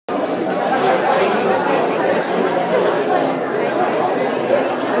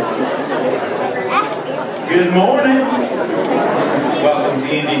Good morning. Welcome to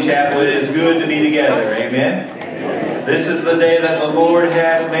Unity Chapel. It is good to be together. Amen. This is the day that the Lord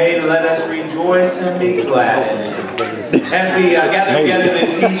has made. Let us rejoice and be glad in it. As we gather together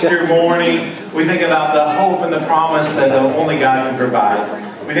this Easter morning, we think about the hope and the promise that only God can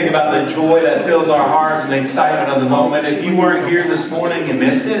provide. We think about the joy that fills our hearts and the excitement of the moment. If you weren't here this morning, you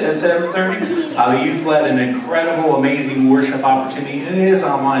missed it at 7:30. The youth led an incredible, amazing worship opportunity. It is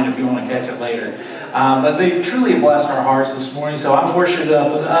online if you want to catch it later. But they truly blessed our hearts this morning. So I'm worshiped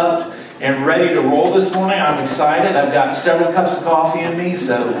up and ready to roll this morning. I'm excited. I've got several cups of coffee in me,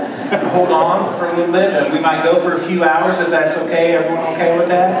 so hold on for a little bit. We might go for a few hours if that's okay. Everyone okay with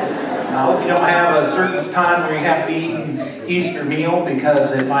that? I hope you don't have a certain time where you have to eat an Easter meal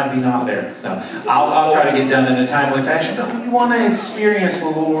because it might be not there. So I'll try to get done in a timely fashion. But we want to experience the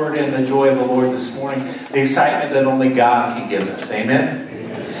Lord and the joy of the Lord this morning, the excitement that only God can give us. Amen?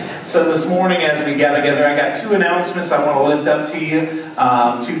 So this morning as we gather together, I got two announcements I want to lift up to you.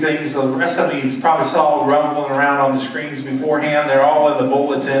 Two things. The rest of you probably saw rumbling around on the screens beforehand. They're all in the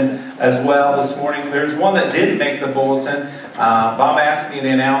bulletin as well this morning. There's one that didn't make the bulletin. Bob asked me to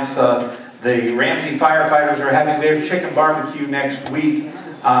announce the Ramsey firefighters are having their chicken barbecue next week.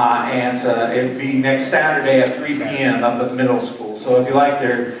 And it'll be next Saturday at 3 p.m. up at the middle school. So if you like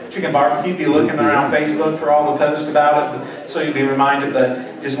their chicken barbecue, be looking around Facebook for all the posts about it, so you'll be reminded. But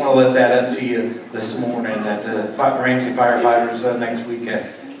just want to lift that up to you this morning that the Ramsey firefighters next week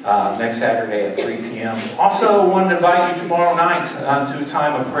next Saturday at 3 p.m. Also, wanted to invite you tomorrow night to a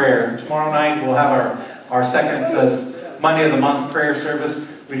time of prayer. Tomorrow night we'll have our second Monday of the month prayer service.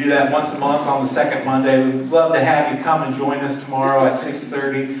 We do that once a month on the second Monday. We'd love to have you come and join us tomorrow at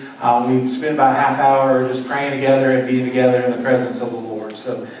 6:30. We spend about a half hour just praying together and being together in the presence of the Lord.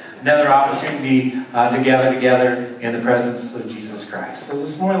 So another opportunity to gather together in the presence of Jesus Christ. So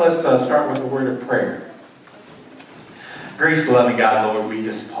this morning, let's start with a word of prayer. Gracious, loving God, Lord, we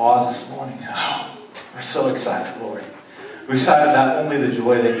just pause this morning. Oh, we're so excited, Lord. We're excited about only the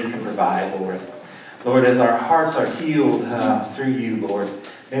joy that you can provide, Lord. Lord, as our hearts are healed through you, Lord,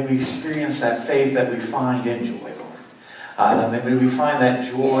 may we experience that faith that we find in joy, Lord. May we find that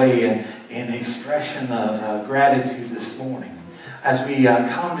joy in expression of gratitude this morning. As we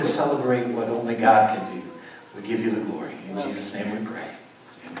come to celebrate what only God can do, we give you the glory. In Jesus' name we pray.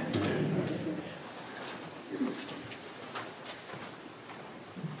 Amen.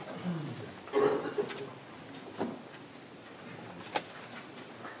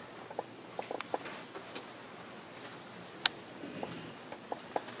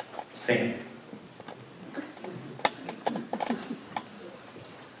 Sing.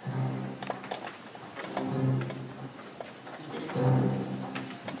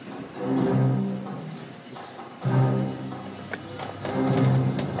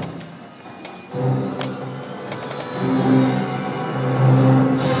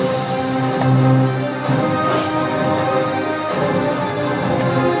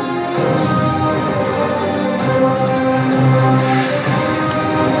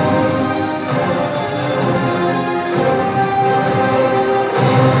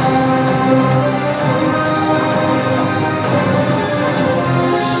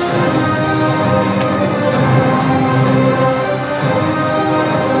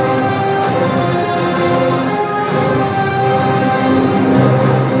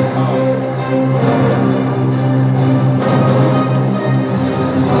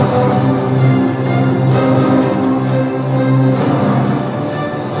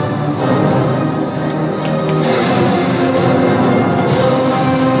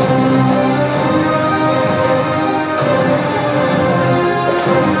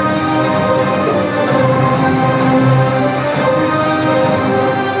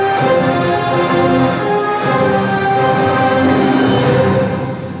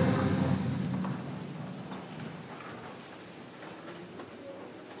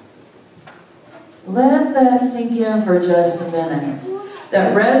 Let that sink in for just a minute.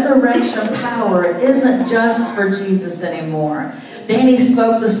 That resurrection power isn't just for Jesus anymore. Danny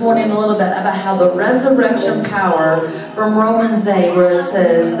spoke this morning a little bit about how the resurrection power from Romans 8, where it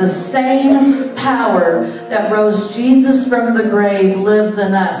says, the same power that rose Jesus from the grave lives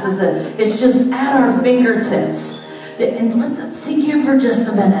in us. It's just at our fingertips. And let that sink in for just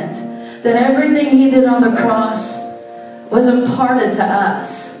a minute. That everything he did on the cross was imparted to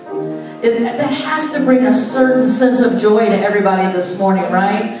us. That has to bring a certain sense of joy to everybody this morning,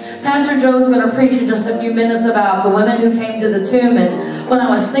 right? Pastor Joe's going to preach in just a few minutes about the women who came to the tomb. And when I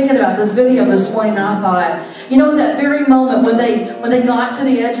was thinking about this video this morning, I thought, you know, that very moment when they got to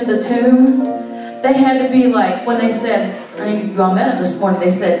the edge of the tomb, they had to be like, when they said, I think you all met him this morning,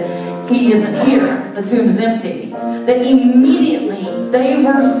 they said, he isn't here, the tomb's empty, that immediately they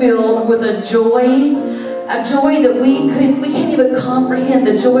were filled with a joy that we can't even comprehend,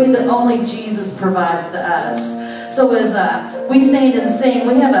 the joy that only Jesus provides to us. So as we stand and sing,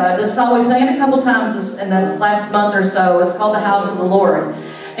 we have this song we've sang it a couple times in the last month or so. It's called The House of the Lord.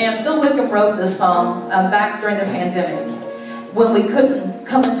 And Phil Wickham wrote this song back during the pandemic, when we couldn't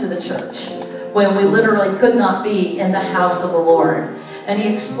come into the church, when we literally could not be in the house of the Lord. And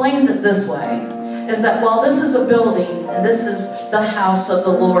he explains it this way, is that while this is a building, and this is the house of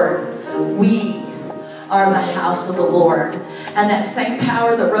the Lord, we are the house of the Lord. And that same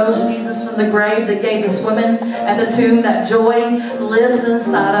power that rose Jesus from the grave, that gave this woman at the tomb that joy, lives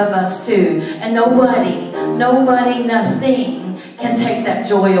inside of us too. And nobody, nothing can take that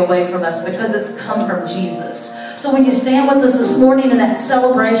joy away from us, because it's come from Jesus. So when you stand with us this morning in that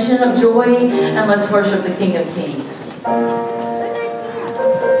celebration of joy, and let's worship the King of Kings.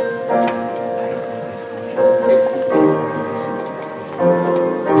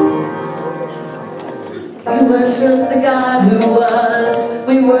 We worship the God who was.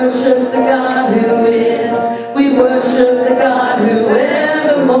 We worship the God who is. We worship the God who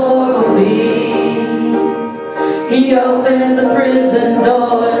evermore will be. He opened the prison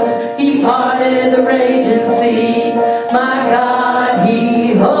doors. He parted the raging sea. My God,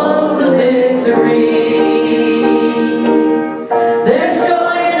 He holds the victory. There's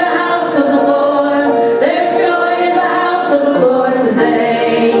joy in the house of the Lord. There's joy in the house of the Lord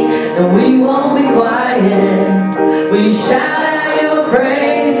today. And we won't be quiet. We shout out your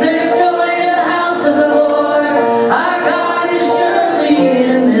praise. There's joy in the house of the Lord. Our God is surely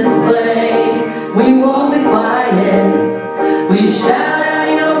in this place. We won't be quiet. We shout out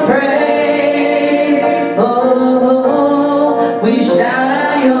your praise. Oh, we shout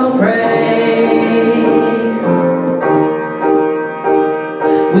out your praise.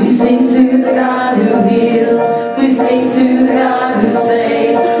 We sing to the God who heals. We sing to the God who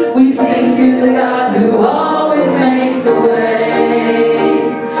saves. We sing to the God who always makes a way.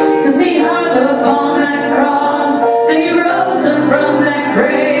 'Cause He hung upon that cross, and He rose up from that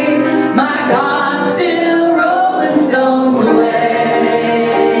grave. My God, still rolling stones away.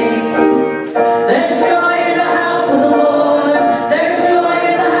 There's joy in the house of the Lord. There's joy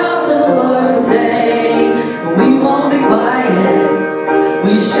in the house of the Lord today. We won't be quiet.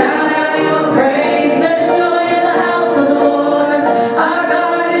 We shout out your praise. There's joy in the house of the Lord. Our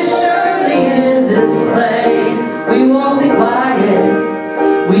God is surely in this place. We won't be quiet.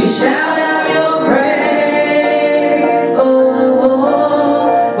 We shout out your praise.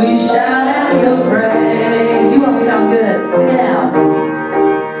 Oh, we shout out your praise. You all sound good. Sing it out.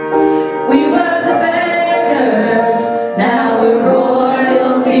 We were the beggars, now we're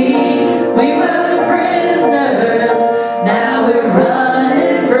royalty. We were the prisoners, now we're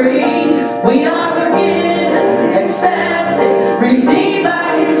running free. We are forgiven, accepted, redeemed by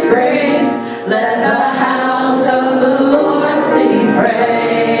His grace. Let the house of the Lord sing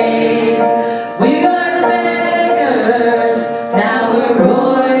praise. We were the beggars, now we're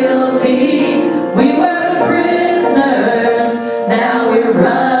royalty. We were the prisoners, now we're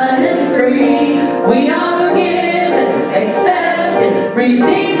running free. We are forgiven, accepted,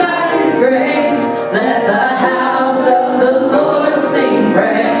 redeemed by His grace. Let the house of the Lord sing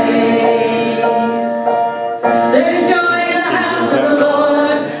praise. There's joy in the house of the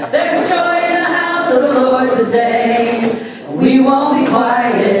Lord. There's joy in the house of the Lord today. We won't be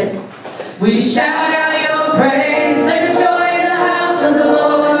quiet. We shout out your praise. There's joy in the house of the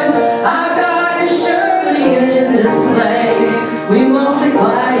Lord. Our God is surely in this place. We won't be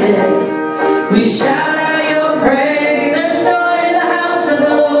quiet. We shout out your praise. There's joy in the house of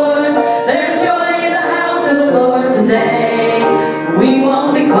the Lord. There's joy in the house of the Lord today. We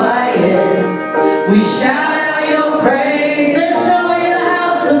won't be quiet. We shout out your praise. There's joy in the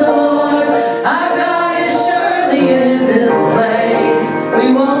house of the Lord. Our God is surely in this place. We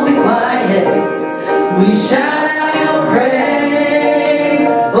won't be quiet. We shout out your praise.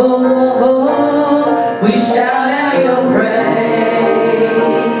 Oh, we shout out your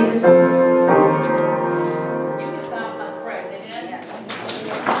praise. You can stop that praise, amen?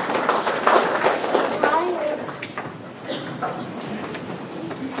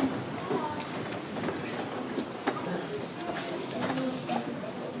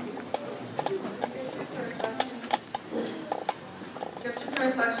 Scripture for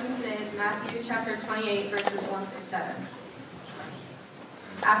reflection today is Matthew chapter 28, verses 1 through 7.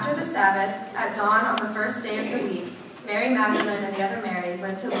 After the Sabbath, at dawn on the first day of the week, Mary Magdalene and the other Mary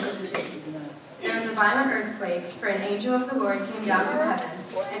went to look at the tomb. There was a violent earthquake, for an angel of the Lord came down from heaven,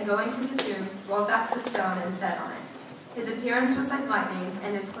 and going to the tomb, rolled back the stone and sat on it. His appearance was like lightning,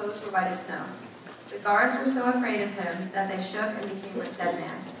 and his clothes were white as snow. The guards were so afraid of him that they shook and became like dead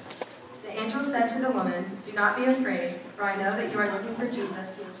men. The angel said to the woman, "Do not be afraid, for I know that you are looking for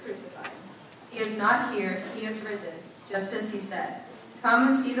Jesus who was crucified. He is not here, he is risen, just as he said. Come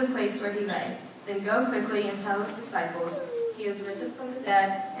and see the place where he lay. Then go quickly and tell his disciples, he is risen from the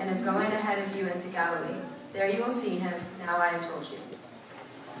dead and is going ahead of you into Galilee. There you will see him. Now I have told you."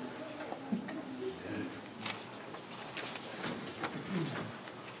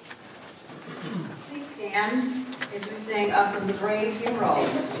 Please stand as we sing Up from the Grave He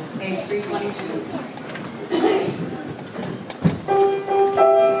Rose, page 322.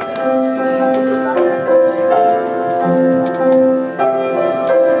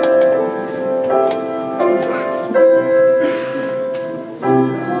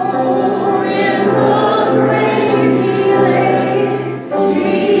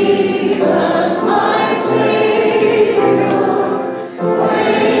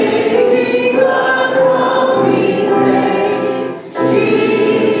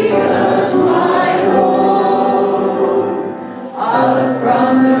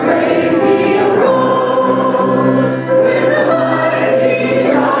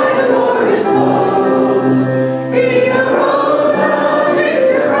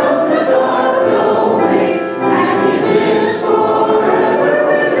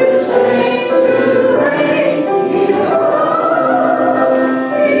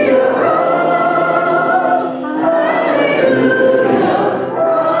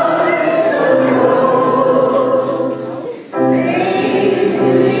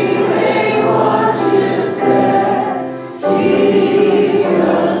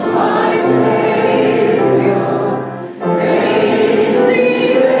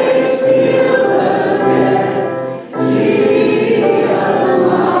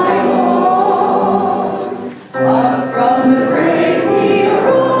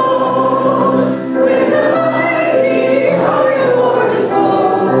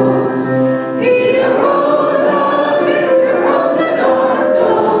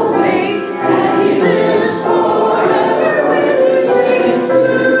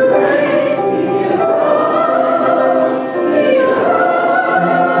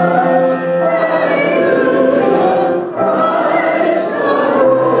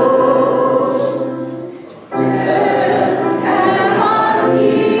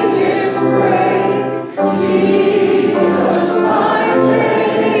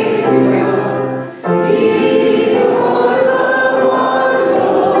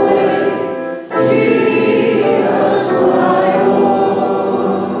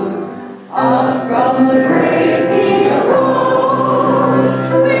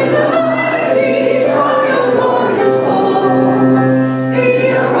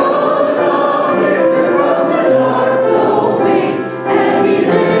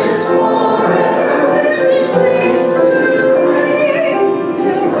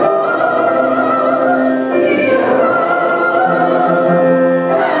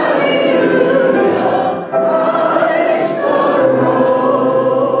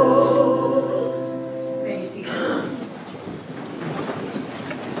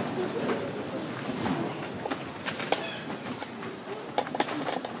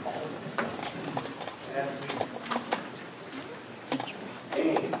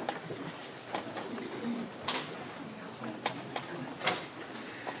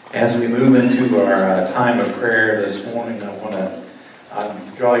 As we move into our time of prayer this morning, I want to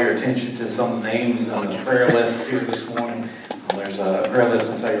draw your attention to some names on the prayer list here this morning. There's a prayer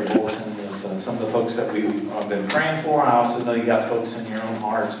list inside your bulletin with some of the folks that we've been praying for. I also know you got folks in your own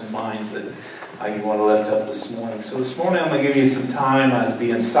hearts and minds that you want to lift up this morning. So this morning I'm going to give you some time to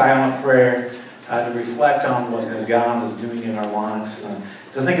be in silent prayer, to reflect on what God is doing in our lives,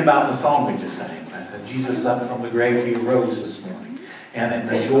 to think about the song we just sang, that Jesus up from the grave, he rose this morning. And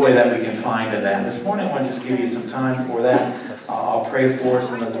the joy that we can find in that. This morning I want to just give you some time for that. I'll pray for us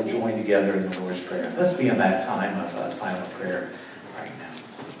and then we'll join together in the Lord's Prayer. Let's be in that time of silent prayer right now.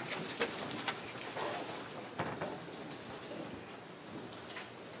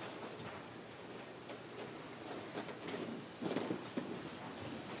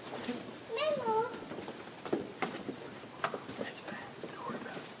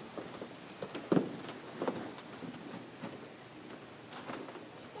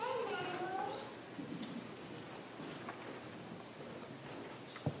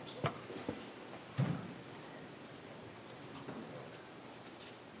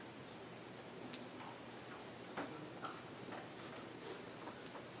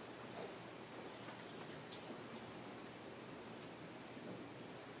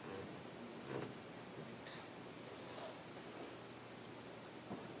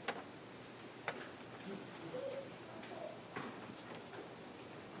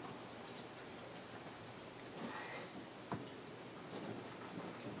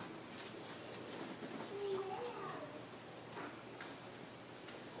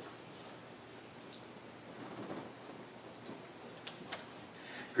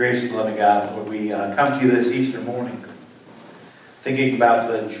 Gracious, loving God, Lord, we come to you this Easter morning, thinking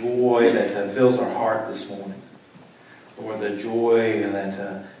about the joy that fills our heart this morning. Lord, the joy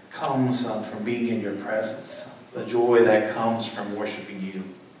that comes from being in your presence, the joy that comes from worshiping you.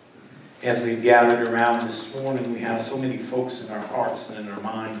 As we've gathered around this morning, we have so many folks in our hearts and in our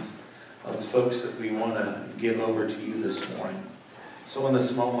minds, those folks that we want to give over to you this morning. So in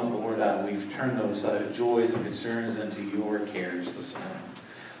this moment, Lord, we've turned those joys and concerns into your cares this morning.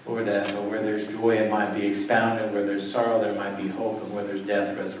 Lord, where there's joy, it might be expounded. Where there's sorrow, there might be hope. And where there's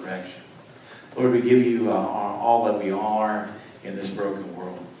death, resurrection. Lord, we give you all that we are in this broken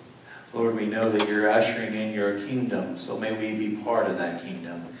world. Lord, we know that you're ushering in your kingdom, so may we be part of that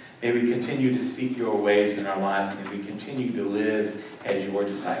kingdom. May we continue to seek your ways in our life. May we continue to live as your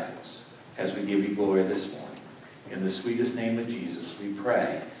disciples, as we give you glory this morning. In the sweetest name of Jesus, we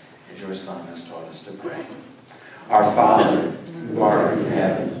pray, as your Son has taught us to pray. Our Father, who art in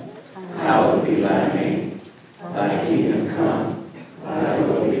heaven, hallowed be thy name. Thy kingdom come, thy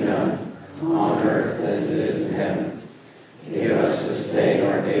will be done, on earth as it is in heaven. Give us this day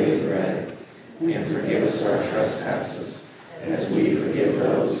our daily bread, and forgive us our trespasses, as we forgive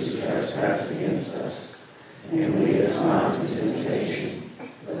those who trespass against us. And lead us not into temptation,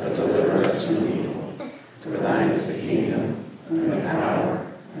 but deliver us from evil. For thine is the kingdom, and the power,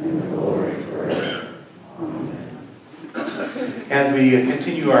 and the glory forever. Amen. As we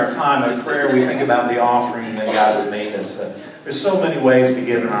continue our time of prayer, we think about the offering that God has made us. There's so many ways to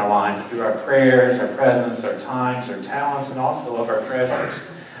give in our lives, through our prayers, our presence, our times, our talents, and also of our treasures.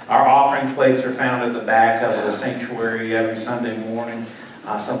 Our offering plates are found at the back of the sanctuary every Sunday morning.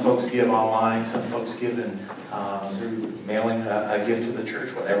 Some folks give online, some folks give through mailing a gift to the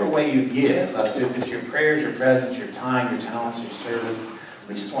church. Whatever way you give, if it's your prayers, your presence, your time, your talents, your service,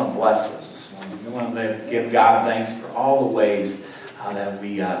 we just want to bless those this morning. We want to give God thanks for all the ways that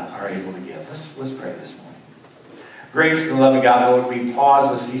we are able to give. Let's pray this morning. Gracious and loving God, Lord, we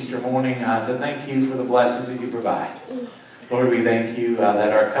pause this Easter morning to thank you for the blessings that you provide. Lord, we thank you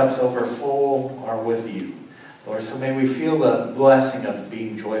that our cups over full are with you. Lord, so may we feel the blessing of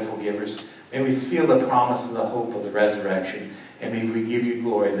being joyful givers. May we feel the promise and the hope of the resurrection. And may we give you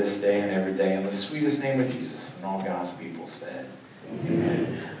glory this day and every day. In the sweetest name of Jesus, and all God's people said.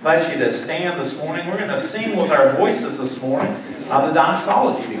 Amen. I invite you to stand this morning. We're going to sing with our voices this morning the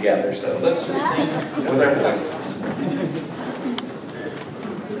doxology together. So let's just sing with our voices this morning.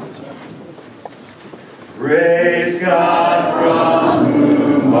 Praise God from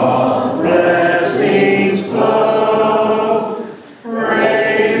whom all blessings flow.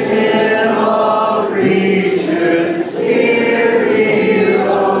 Praise Him, all creatures here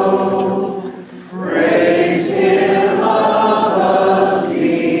below. Praise Him above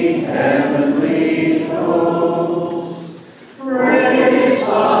the heavenly hosts. Praise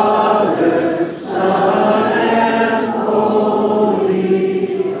Father, Son, and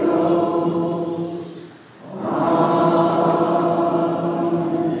Holy Ghost. Amen.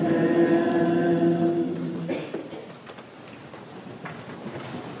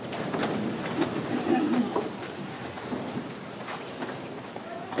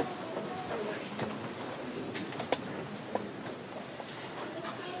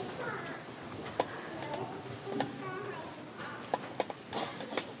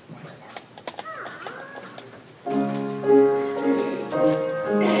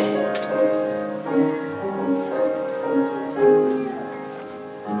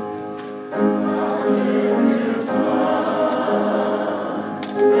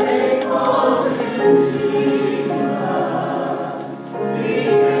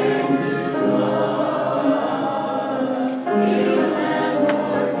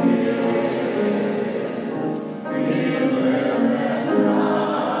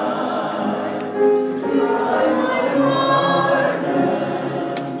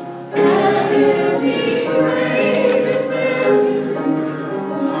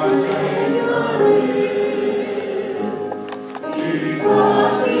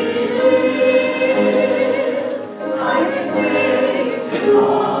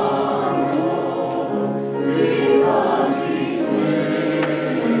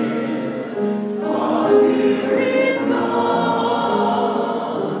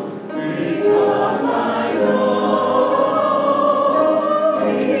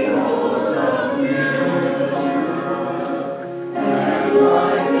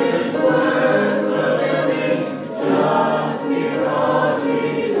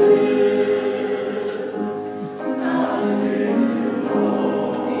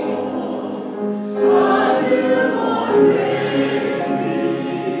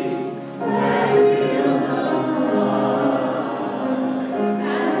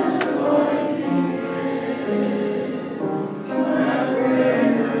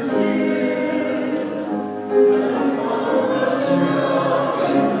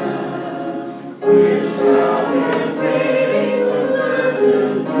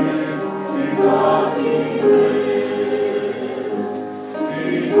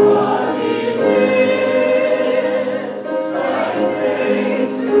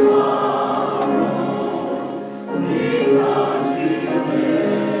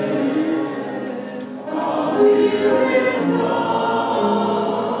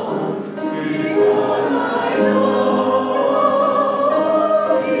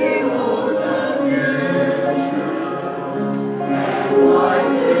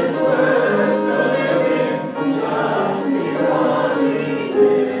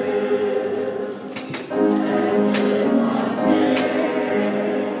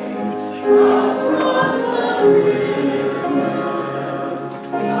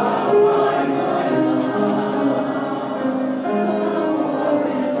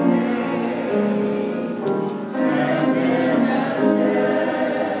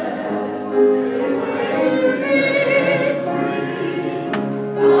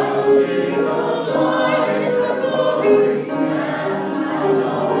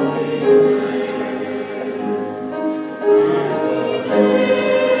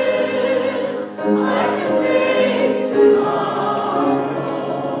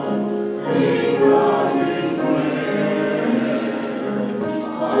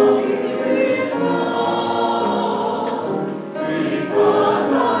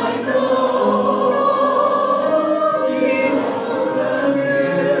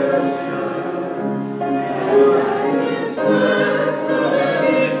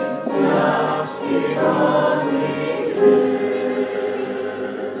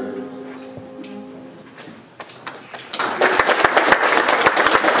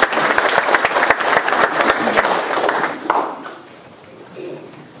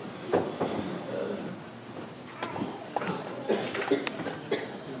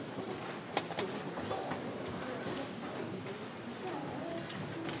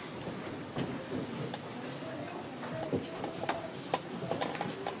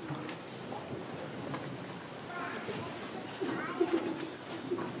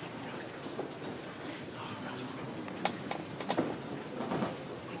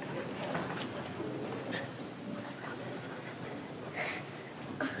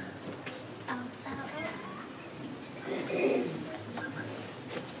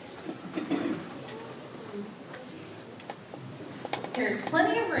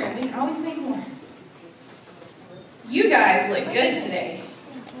 You guys look good today.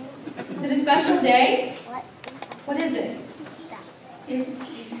 Is it a special day? What is it? It's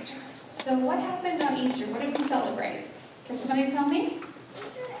Easter. So what happened on Easter? What did we celebrate? Can somebody tell me?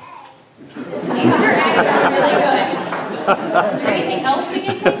 Easter eggs are really good. Is there anything else we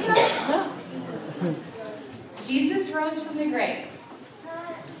can think of? Jesus rose from the grave.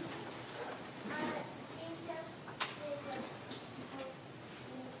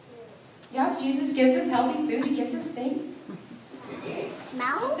 Yeah, Jesus gives us healthy food. He gives us things.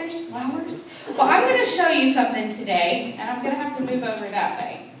 Oh, there's flowers. Well, I'm going to show you something today, and I'm going to have to move over that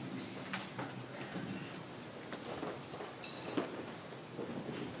way.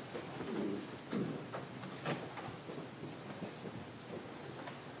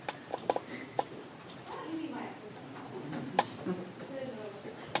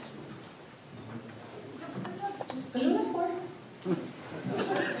 Just put it on the floor.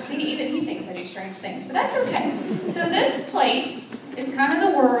 See, even he thinks I do strange things, but that's okay. So this plate is kind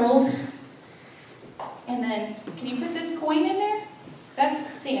of the world. And then, can you put this coin in there? That's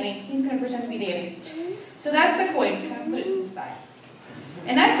Danny. He's going to pretend to be Danny. So that's the coin. Kind of put it to the side.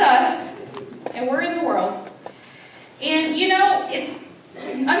 And that's us. And we're in the world. And, you know,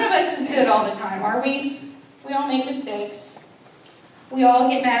 none of us is good all the time, are we? We all make mistakes. We all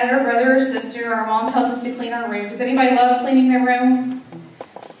get mad at our brother or sister. Our mom tells us to clean our room. Does anybody love cleaning their room?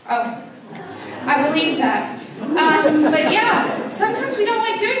 Oh, I believe that. But yeah, sometimes we don't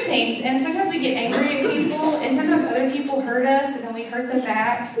like doing things, and sometimes we get angry at people, and sometimes other people hurt us, and then we hurt them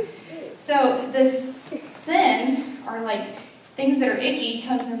back. So this sin, or like things that are icky,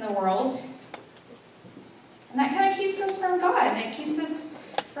 comes in the world, and that kind of keeps us from God, and it keeps us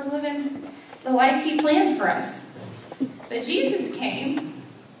from living the life He planned for us. But Jesus came.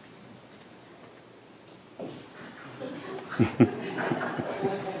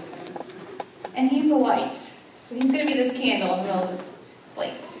 And He's a light. So He's going to be this candle in the middle of this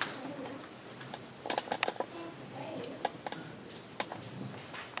plate.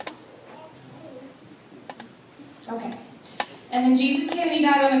 Okay. And then Jesus came and He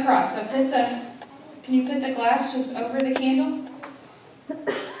died on the cross. So can you put the glass just over the candle?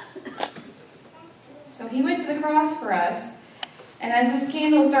 So He went to the cross for us. And as this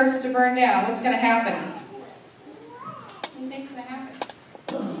candle starts to burn down, what's going to happen? What do you think's going to happen?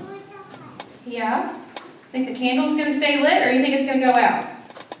 Yeah? Think the candle's going to stay lit, or you think it's going to go out?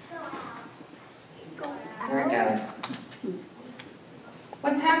 There it goes.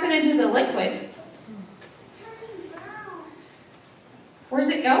 What's happening to the liquid? Where's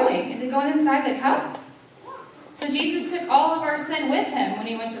it going? Is it going inside the cup? So Jesus took all of our sin with Him when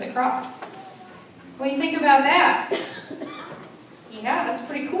He went to the cross. What do you think about that? Yeah, that's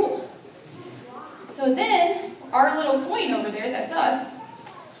pretty cool. So then, our little coin over there, that's us,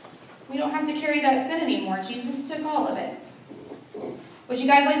 we don't have to carry that sin anymore. Jesus took all of it. Would you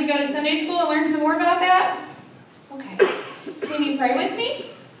guys like to go to Sunday school and learn some more about that? Okay. Can you pray with me?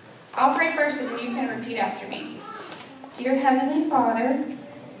 I'll pray first and then you can repeat after me. Dear Heavenly Father,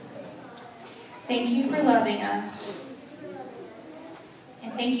 thank you for loving us.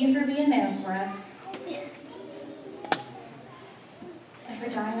 And thank you for being there for us. And for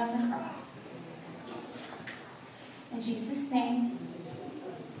dying on the cross. In Jesus' name,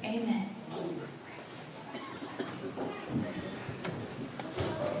 amen.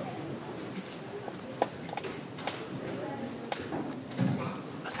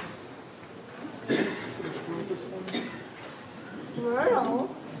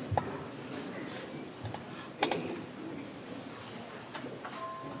 Myrtle.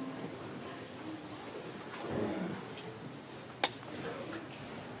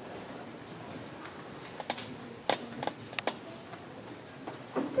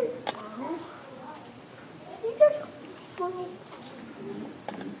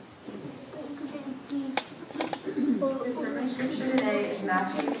 The sermon scripture today is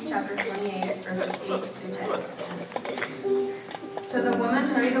Matthew chapter 28, verses 8 through 10. So the woman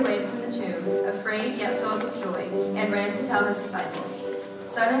hurried away from the tomb, afraid yet filled with joy, and ran to tell His disciples.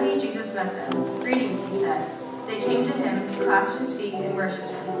 Suddenly Jesus met them. "Greetings," He said. They came to Him, clasped His feet, and worshipped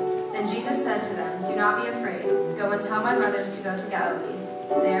Him. Then Jesus said to them, "Do not be afraid. Go and tell my brothers to go to Galilee.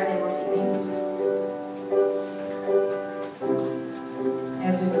 There they will see me."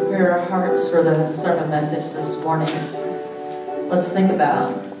 As we prepare our hearts for the sermon message this morning, let's think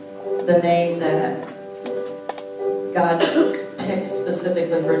about the name that God picked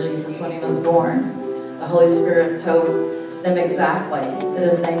specifically for Jesus when He was born. The Holy Spirit told them exactly that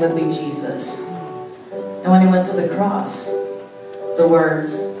His name would be Jesus. And when He went to the cross, the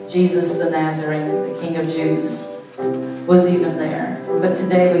words, Jesus the Nazarene, the King of Jews, was even there. But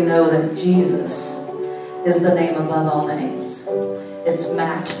today we know that Jesus is the name above all names. It's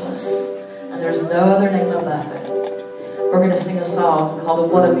matchless, and there's no other name above it. We're going to sing a song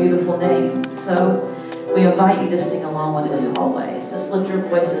called What a Beautiful Name. So we invite you to sing along with us always. Just lift your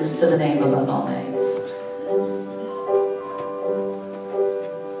voices to the name above all names.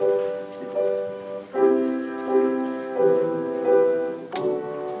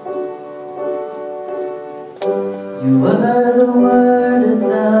 You were the Word at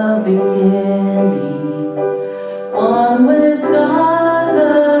the beginning, one with God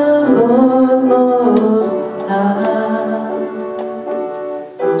the Lord Most High.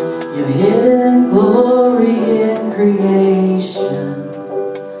 Your hidden glory in creation,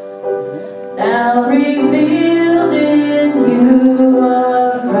 now revealed in you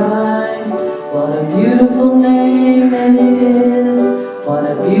are Christ. What a beautiful name it is, what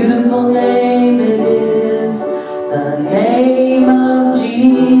a beautiful name it is, the name of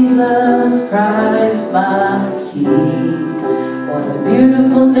Jesus Christ my King. What a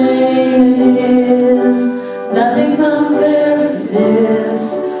beautiful name it is, nothing compares to this.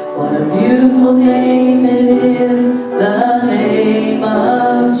 What a beautiful name it is, the name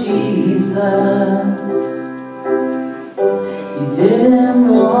of Jesus. You didn't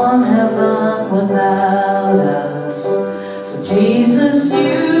want heaven without us, so Jesus,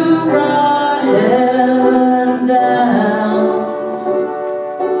 you brought heaven down.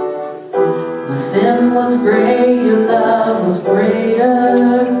 My sin was great, your love was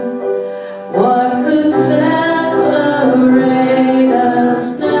greater. What could separate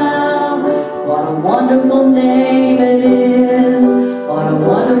us now? What a wonderful name it is, what a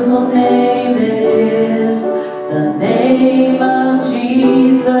wonderful name it is, the name of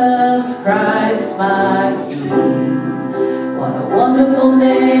Jesus Christ my King. What a wonderful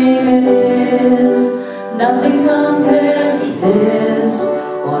name it is, nothing compares to this.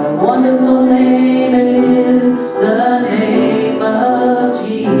 What a wonderful name it is, the name of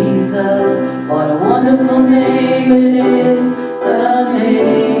Jesus. What a wonderful name it is, the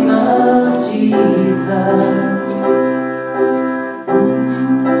name of Jesus.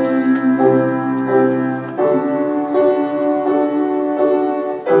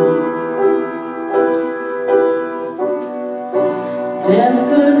 Death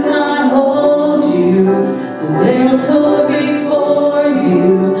could not hold you, the veil tore before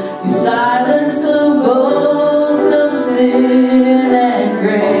you. You silenced the ghost of sin and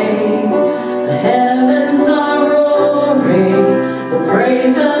grave. The heavens are roaring the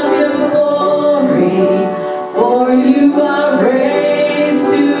praise of your glory, for you are raised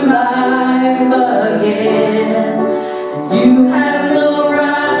to life again. And you have no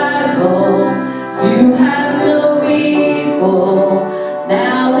rival, you have no equal.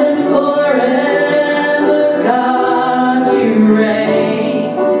 Now and forever, God, you reign.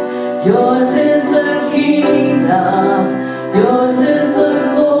 Yours is the kingdom, yours is the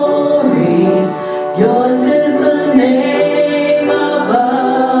glory, yours is the name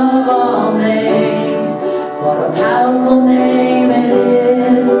above all names. What a powerful name it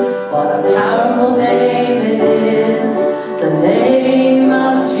is, what a powerful name it is, the name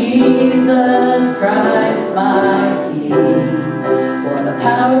of Jesus Christ my King. What a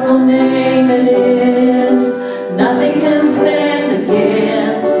powerful name it is, nothing can stand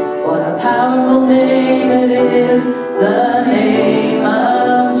against. What a powerful name it is, the name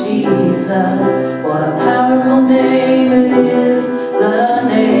of Jesus. What a powerful name it is, the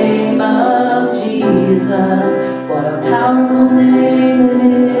name of Jesus. What a powerful name it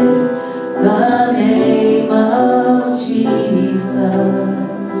is, the name of Jesus.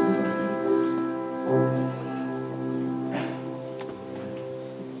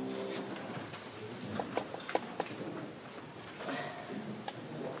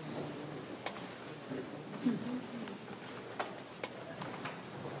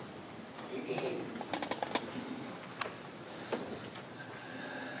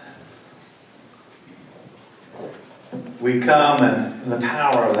 We come in the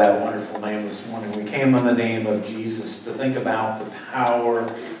power of that wonderful name this morning. We came in the name of Jesus to think about the power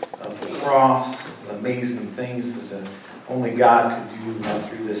of the cross, the amazing things that only God could do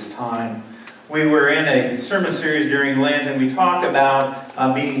through this time. We were in a sermon series during Lent, and we talked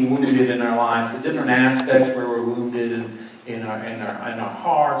about being wounded in our life, the different aspects where we're wounded in our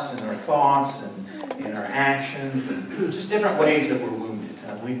hearts, in our thoughts, and in our actions, and just different ways that we're wounded.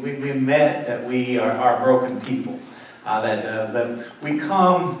 We met that we are broken people. That we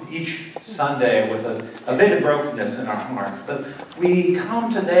come each Sunday with a bit of brokenness in our heart. But we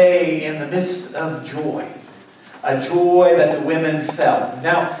come today in the midst of joy. a joy that the women felt.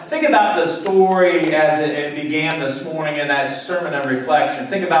 Now, think about the story as it began this morning in that sermon of reflection.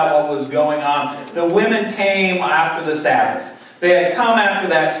 Think about what was going on. The women came after the Sabbath. They had come after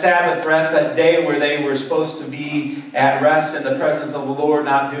that Sabbath rest, that day where they were supposed to be at rest in the presence of the Lord,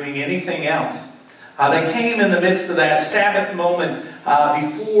 not doing anything else. They came in the midst of that Sabbath moment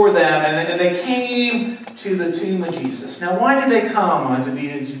before them, and they came to the tomb of Jesus. Now, why did they come to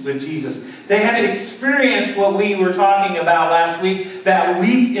be with Jesus? They had experienced what we were talking about last week, that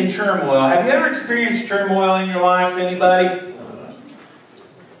week in turmoil. Have you ever experienced turmoil in your life, anybody?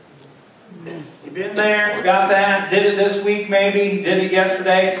 You've been there, got that, did it this week maybe, did it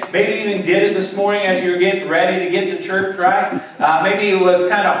yesterday, maybe even did it this morning as you were getting ready to get to church, right? Maybe it was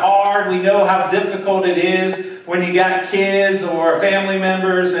kind of hard. We know how difficult it is when you got kids or family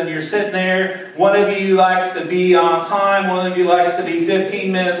members and you're sitting there. One of you likes to be on time, one of you likes to be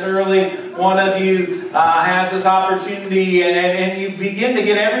 15 minutes early, one of you has this opportunity and you begin to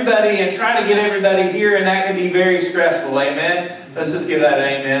get everybody and try to get everybody here, and that can be very stressful, amen? Let's just give that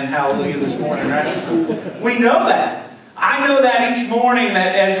an amen, hallelujah this morning, right? We know that. I know that each morning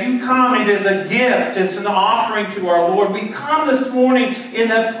that as you come, it is a gift, it's an offering to our Lord. We come this morning in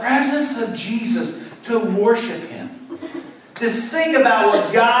the presence of Jesus to worship Him. Just think about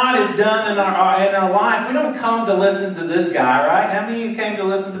what God has done in our life. We don't come to listen to this guy, right? How many of you came to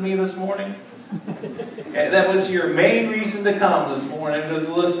listen to me this morning? That was your main reason to come this morning, was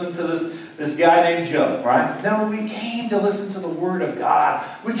to listen to this guy named Joe, right? No, we came to listen to the Word of God.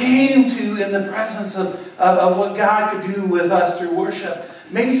 We came to in the presence of what God could do with us through worship.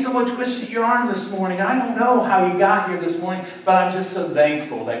 Maybe someone twisted your arm this morning. I don't know how you got here this morning, but I'm just so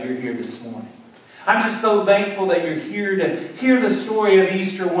thankful that you're here this morning. I'm just so thankful that you're here to hear the story of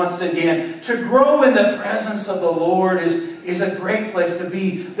Easter once again. To grow in the presence of the Lord is a great place to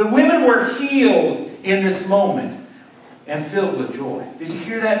be. The women were healed in this moment and filled with joy. Did you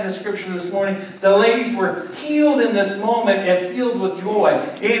hear that in the scripture this morning? The ladies were healed in this moment and filled with joy.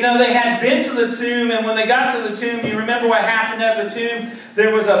 You know, they had been to the tomb, and when they got to the tomb, you remember what happened at the tomb?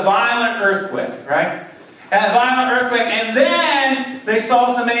 There was a violent earthquake, right? A violent earthquake, and then they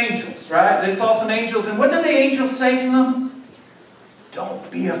saw some angels, right? They saw some angels, and what did the angels say to them?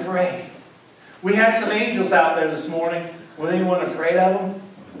 Don't be afraid. We had some angels out there this morning. Was anyone afraid of them?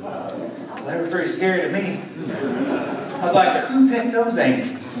 They were pretty scary to me. I was like, who picked those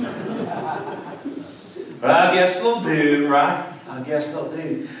angels? But I guess they'll do, right? I guess they'll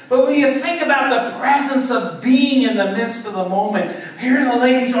do. But when you think about the presence of being in the midst of the moment, here the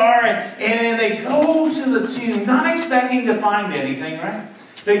ladies are, and they go to the tomb, not expecting to find anything, right?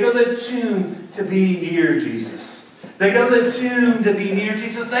 They go to the tomb to be near Jesus. They go to the tomb to be near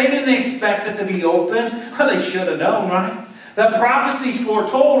Jesus. They didn't expect it to be open. Well, they should have known, right? The prophecies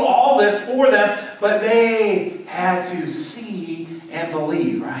foretold all this for them, but they had to see and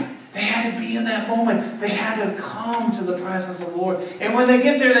believe, right? They had to be in that moment. They had to come to the presence of the Lord. And when they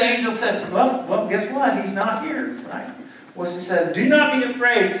get there, the angel says, well, guess what? He's not here, right? Well, he says, do not be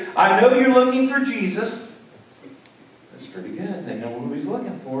afraid. I know you're looking for Jesus. That's pretty good. They know who he's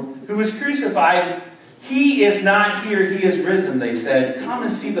looking for. Who was crucified. He is not here. He is risen, they said. Come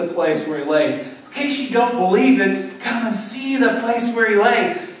and see the place where he lay. In case you don't believe it, come and see the place where he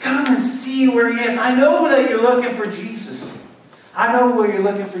lay. Come and see where he is. I know that you're looking for Jesus. I know where you're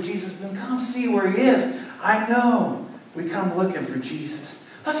looking for Jesus. Then come see where he is. I know we come looking for Jesus.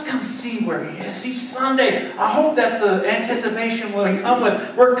 Let's come see where he is. Each Sunday, I hope that's the anticipation we come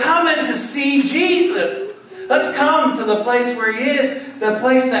with. We're coming to see Jesus. Let's come to the place where he is. The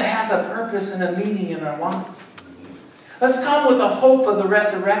place that has a purpose and a meaning in our life. Let's come with the hope of the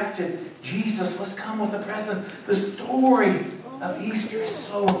resurrected Jesus. Let's come with the present. The story of Easter is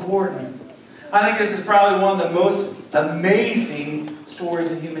so important. I think this is probably one of the most amazing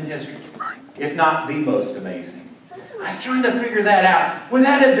stories in human history. If not the most amazing. I was trying to figure that out. Would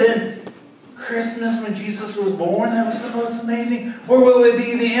that have been Christmas when Jesus was born? That was the most amazing? Or will it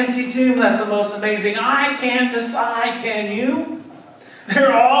be the empty tomb that's the most amazing? I can't decide, can you?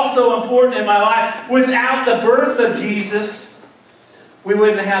 They're all so important in my life. Without the birth of Jesus, we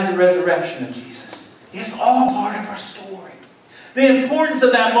wouldn't have the resurrection of Jesus. It's all part of our story. The importance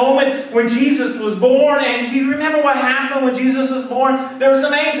of that moment when Jesus was born. And do you remember what happened when Jesus was born? There were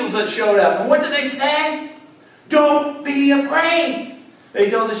some angels that showed up. And what did they say? Don't be afraid. They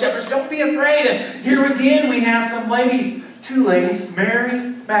told the shepherds, don't be afraid. And here again we have some ladies, two ladies, Mary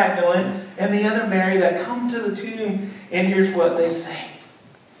Magdalene and the other Mary, that come to the tomb. And here's what they say.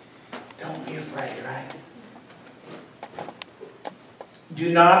 Don't be afraid, right?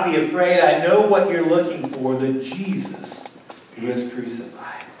 Do not be afraid. I know what you're looking for, the Jesus who is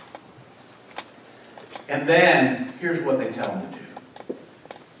crucified. And then, here's what they tell him to do.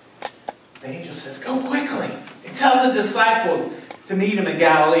 The angel says, go quickly. And tell the disciples to meet him in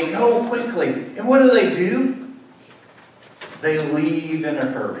Galilee. Go quickly. And what do? They leave in a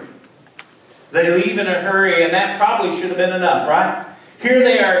hurry. They leave in a hurry, and that probably should have been enough, right? Here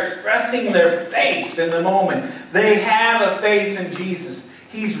they are expressing their faith in the moment. They have a faith in Jesus.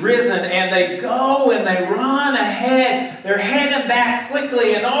 He's risen, and they go and they run ahead. They're heading back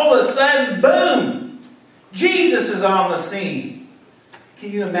quickly, and all of a sudden, boom! Jesus is on the scene.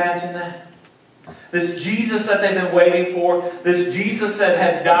 Can you imagine that? This Jesus that they've been waiting for, this Jesus that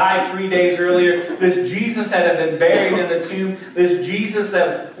had died 3 days earlier, this Jesus that had been buried in the tomb, this Jesus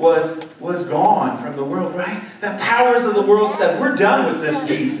that was gone from the world, right? The powers of the world said, we're done with this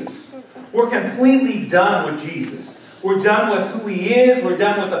Jesus. We're completely done with Jesus. We're done with who He is. We're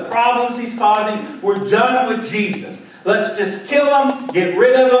done with the problems He's causing. We're done with Jesus. Let's just kill Him, get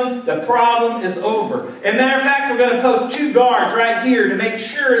rid of Him. The problem is over. And matter of fact, we're going to post 2 guards right here to make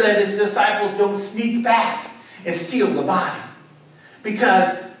sure that His disciples don't sneak back and steal the body.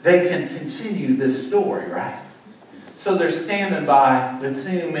 Because they can continue this story, right? So they're standing by the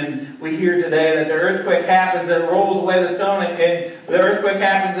tomb, and we hear today that the earthquake happens and it rolls away the stone, and the earthquake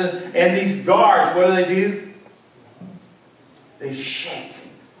happens, and these guards, what do? They shake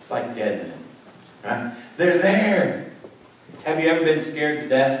like dead men. Right? They're there. Have you ever been scared to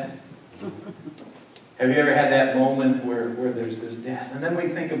death? Have you ever had that moment where there's this death? And then we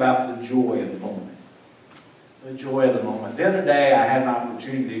think about the joy of the moment. The joy of the moment. The other day I had an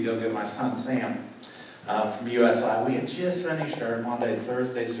opportunity to go get my son Sam from USI. We had just finished our Monday,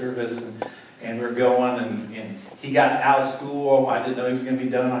 Thursday service, and we're going, and he got out of school. I didn't know he was going to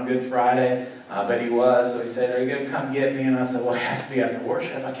be done on Good Friday, but he was. So he said, are you going to come get me? And I said, well, it has to be after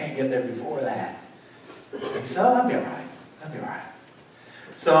worship. I can't get there before that. He said, oh, I'll be all right. I'll be all right.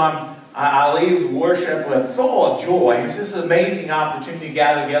 So I leave worship full of joy. It was just an amazing opportunity to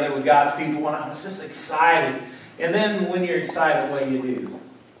gather together with God's people, and I was just excited. And then when you're excited, what do you do?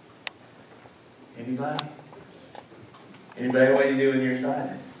 Anybody? Anybody, what do you do when you're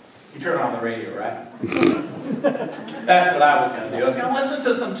excited? You turn on the radio, right? That's what I was going to do. I was going to listen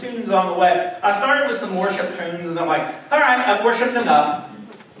to some tunes on the way. I started with some worship tunes, and I'm like, all right, I've worshiped enough.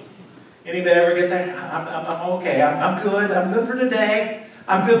 Anybody ever get there? I'm okay. I'm good. I'm good for today.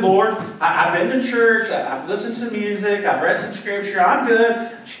 I'm good, Lord. I've been to church. I've listened to music. I've read some scripture. I'm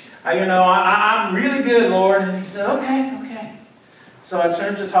good. I'm really good, Lord. And He said, okay. So I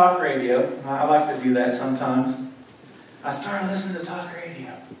turned to talk radio. I like to do that sometimes. I started listening to talk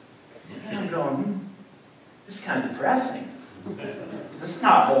radio. And I'm going, this is kind of depressing. This is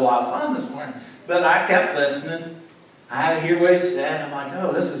not a whole lot of fun this morning. But I kept listening. I had to hear what he said. I'm like,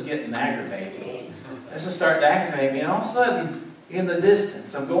 oh, this is getting aggravating. This is starting to aggravate me. And all of a sudden, in the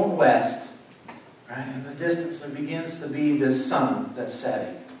distance, I'm going west. Right? In the distance, there begins to be this sun that's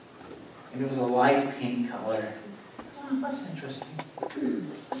setting. And it was a light pink color. Oh, that's interesting.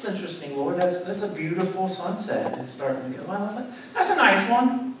 That's interesting, Lord. That's a beautiful sunset. It's starting to get, well, that's a nice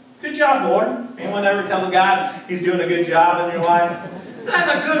one. Good job, Lord. Anyone ever tell God He's doing a good job in your life? So that's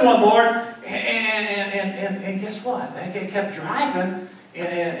a good one, Lord. And guess what? I kept driving,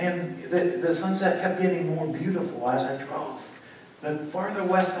 and the sunset kept getting more beautiful as I drove. The farther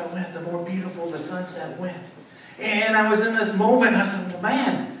west I went, the more beautiful the sunset went. And I was in this moment, and I said, well,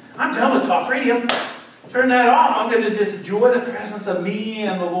 man, I'm done with talk radio. Turn that off. I'm going to just enjoy the presence of me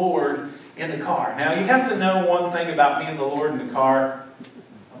and the Lord in the car. Now, you have to know one thing about me and the Lord in the car.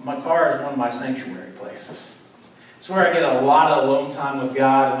 My car is one of my sanctuary places. It's where I get a lot of alone time with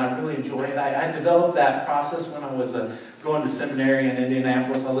God, and I really enjoy it. I developed that process when I was going to seminary in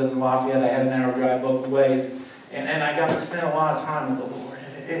Indianapolis. I lived in Lafayette. I had an hour drive both ways. And I got to spend a lot of time with the Lord.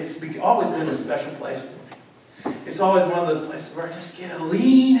 And it's always been a special place for me. It's always one of those places where I just get to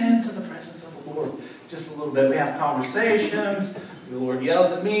lean into the presence of the Lord just a little bit. We have conversations. The Lord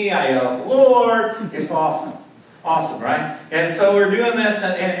yells at me. I yell at the Lord. It's awesome. Awesome, right? And so we're doing this,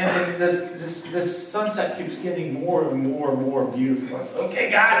 and this sunset keeps getting more and more and more beautiful. I said,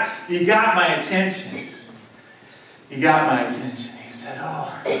 okay, God, you got my attention. You got my attention. He said,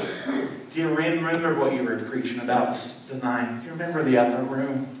 oh, do you remember what you were preaching about tonight? Do you remember the upper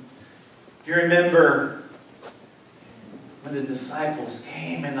room? Do you remember when the disciples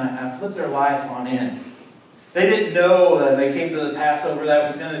came and I flipped their life on end? They didn't know that they came to the Passover that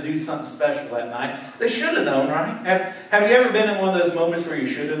was going to do something special that night. They should have known, right? Have you ever been in one of those moments where you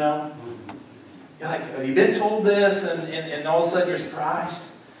should have known? You're like, have you been told this and all of a sudden you're surprised?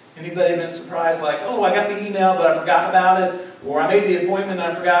 Anybody been surprised like, oh, I got the email but I forgot about it, or I made the appointment and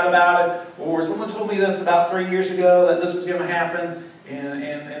I forgot about it, or someone told me this about 3 years ago that this was going to happen,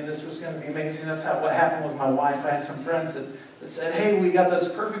 And this was going to be amazing. That's what happened with my wife. I had some friends that said, hey, we got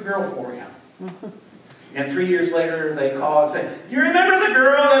this perfect girl for you. And 3 years later, they call and say, you remember the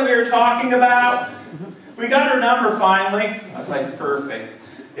girl that we were talking about? We got her number finally. I was like, perfect.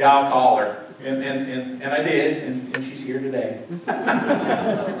 Yeah, I'll call her. And I did, and she's here today.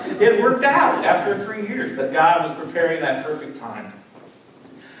 It worked out after 3 years, but God was preparing that perfect time.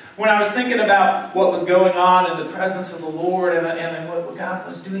 When I was thinking about what was going on in the presence of the Lord and what God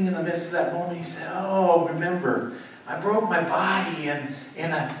was doing in the midst of that moment, He said, oh, remember, I broke my body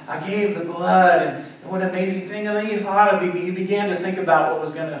and I gave the blood, and what an amazing thing. And then he began to think about what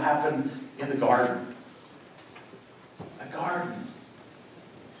was going to happen in the garden. The garden.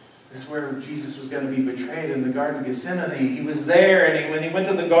 This is where Jesus was going to be betrayed, in the Garden of Gethsemane. He was there, and when he went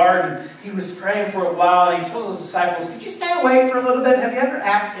to the garden, he was praying for a while, and he told his disciples, could you stay away for a little bit? Have you ever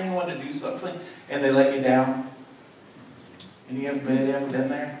asked anyone to do something, and they let you down? And you ever been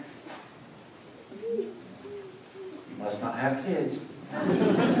there? You must not have kids.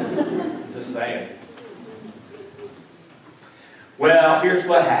 Just saying. Well, here's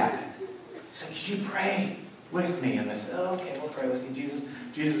what happened. He said, could you pray with me? And they said, oh, okay, we'll pray with you, Jesus.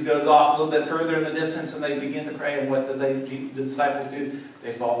 Jesus goes off a little bit further in the distance, and they begin to pray. And what do the disciples do?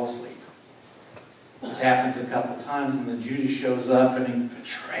 They fall asleep. This happens a couple times, and then Judas shows up, and he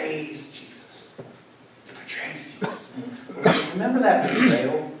betrays Jesus. He betrays Jesus. Remember that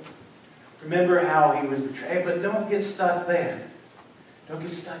betrayal? Remember how he was betrayed? But don't get stuck there. Don't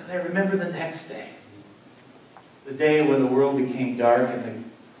get stuck there. Remember the next day. The day when the world became dark, and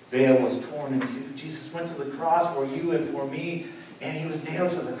the veil was torn in two. Jesus went to the cross for you and for me, and he was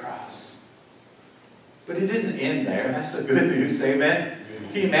nailed to the cross. But it didn't end there. That's the good news. Amen?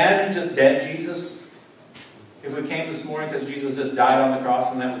 Can you imagine just dead Jesus? If we came this morning because Jesus just died on the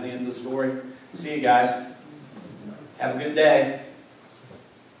cross and that was the end of the story. See you guys. Have a good day.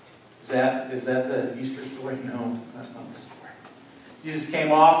 Is that the Easter story? No, that's not the story. Jesus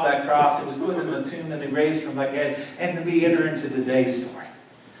came off that cross. He was put in the tomb, and he raised from the dead. And then we enter into today's story.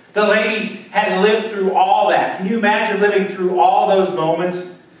 The ladies had lived through all that. Can you imagine living through all those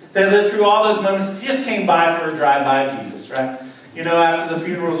moments? They lived through all those moments. They just came by for a drive-by of Jesus, right? You know, after the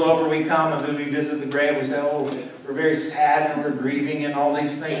funeral's over, we come and then we visit the grave. We say, oh, we're very sad and we're grieving and all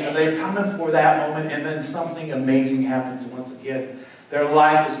these things. And they're coming for that moment, and then something amazing happens once again. Their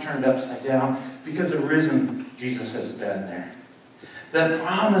life is turned upside down because the risen Jesus has been there. The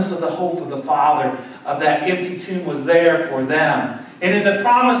promise of the hope of the Father of that empty tomb was there for them. And in the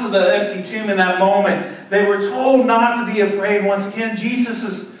promise of the empty tomb in that moment, they were told not to be afraid. Once again,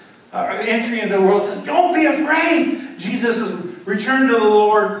 Jesus' entry into the world says, don't be afraid. Jesus' return to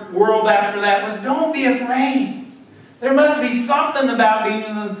the world after that was, don't be afraid. There must be something about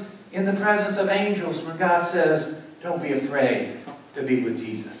being in the presence of angels where God says, don't be afraid to be with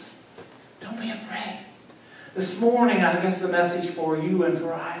Jesus. Don't be afraid. This morning, I guess the message for you and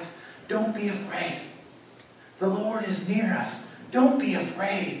for us, don't be afraid. The Lord is near us. Don't be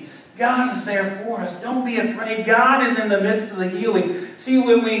afraid. God is there for us. Don't be afraid. God is in the midst of the healing. See,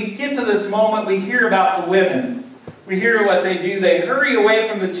 when we get to this moment, we hear about the women. We hear what they do. They hurry away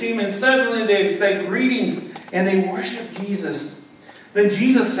from the tomb, and suddenly they say greetings, and they worship Jesus. Then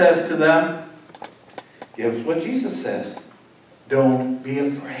Jesus says to them, here's what Jesus says. Don't be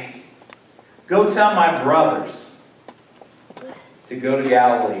afraid. Go tell my brothers to go to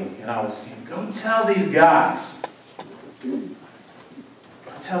Galilee, and I will see them. Go tell these guys.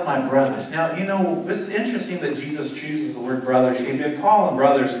 Tell my brothers. Now, you know, it's interesting that Jesus chooses the word brothers. He'd been calling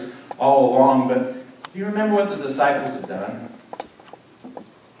brothers all along, but do you remember what the disciples had done?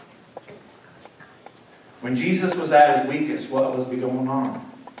 When Jesus was at his weakest, what was going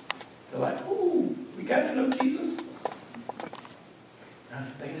on? They're like, ooh, we got to know Jesus.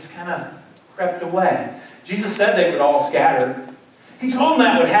 They just kind of crept away. Jesus said they would all scatter. He told them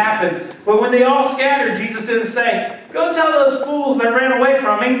that would happen, but when they all scattered, Jesus didn't say, go tell those fools that ran away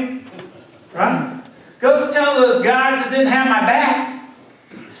from me. Right? Go tell those guys that didn't have my back.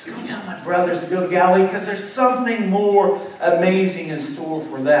 Just go tell my brothers to go to Galilee, because there's something more amazing in store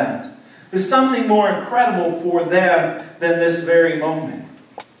for them. There's something more incredible for them than this very moment.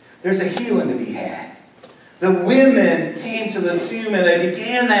 There's a healing to be had. The women came to the tomb and they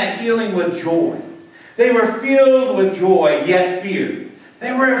began that healing with joy. They were filled with joy, yet feared.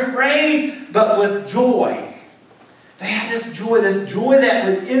 They were afraid, but with joy. They had this joy that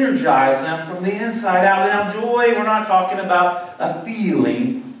would energize them from the inside out. Now, joy, we're not talking about a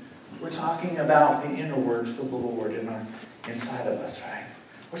feeling. We're talking about the inner works of the Lord inside of us, right?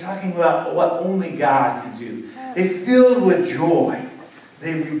 We're talking about what only God can do. They filled with joy.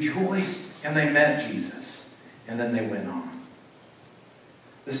 They rejoiced and they met Jesus. And then they went on.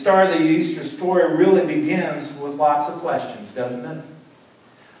 The start of the Easter story really begins with lots of questions, doesn't it?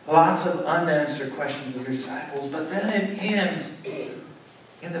 Lots of unanswered questions of the disciples, but then it ends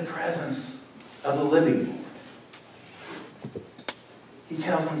in the presence of the living Lord. He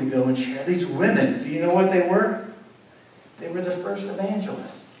tells them to go and share. These women, do you know what they were? They were the first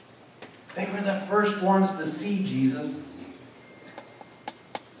evangelists. They were the first ones to see Jesus.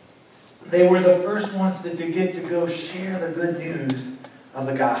 They were the first ones to get to go share the good news of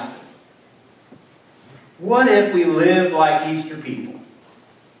the gospel. What if we lived like Easter people?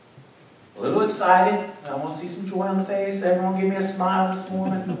 A little excited. I want to see some joy on the face. Everyone give me a smile this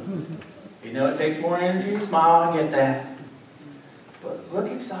morning. You know it takes more energy to smile. I get that. But look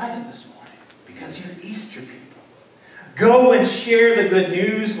excited this morning because you're Easter people. Go and share the good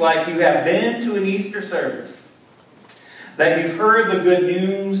news like you have been to an Easter service. That you've heard the good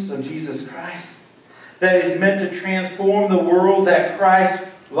news of Jesus Christ. That is meant to transform the world. That Christ's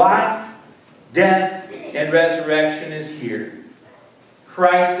life, death, and resurrection is here.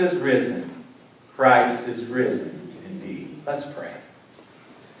 Christ is risen. Christ is risen indeed. Let's pray.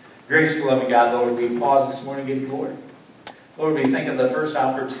 Gracious, loving God, Lord, we pause this morning and give you glory. Lord, we think of the first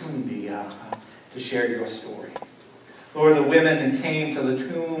opportunity to share your story. Lord, the women that came to the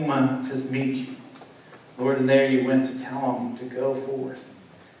tomb to meet you. Lord, and there you went to tell them to go forth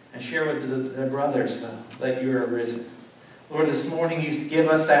and share with the brothers that you are risen. Lord, this morning you give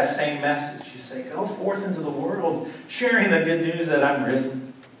us that same message. You say, go forth into the world, sharing the good news that I'm risen.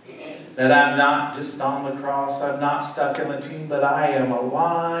 That I'm not just on the cross, I'm not stuck in the tomb, but I am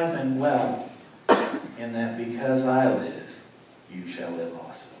alive and well. And that because I live, you shall live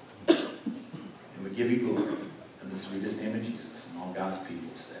also. And we give you glory in the sweetest name of Jesus. And all God's people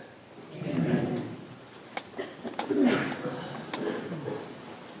said, amen. We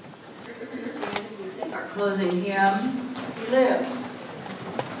sing our closing hymn, He Lives.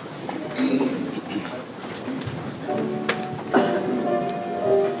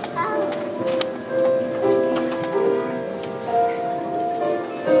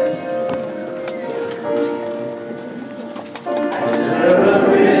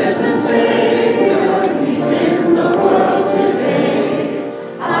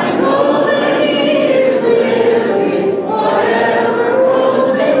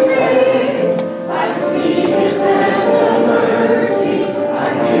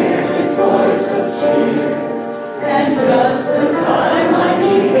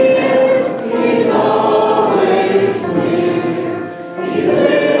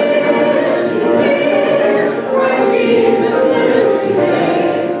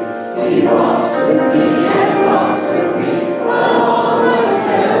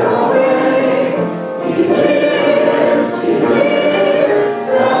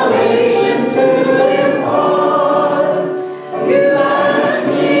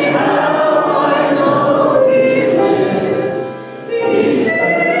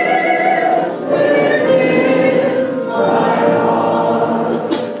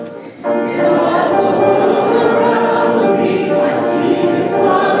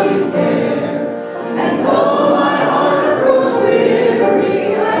 And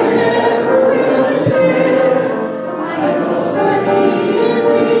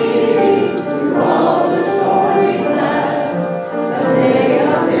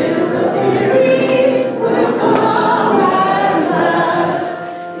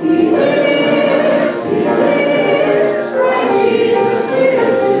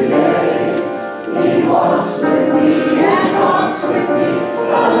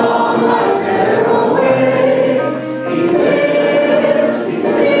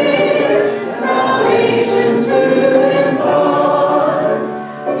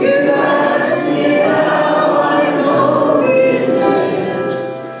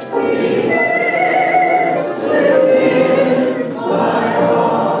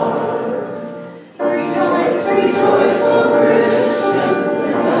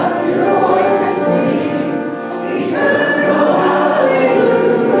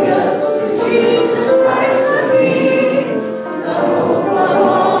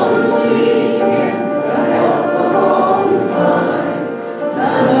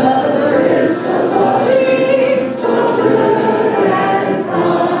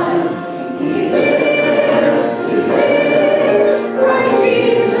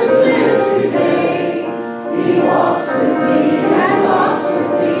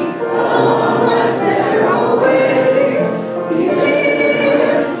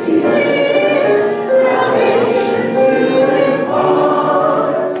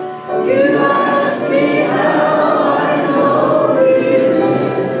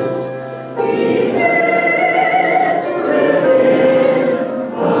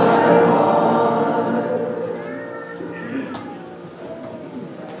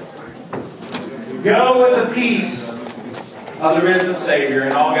Go with the peace of the risen Savior.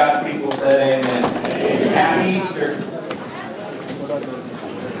 And all God's people said amen. Happy Easter.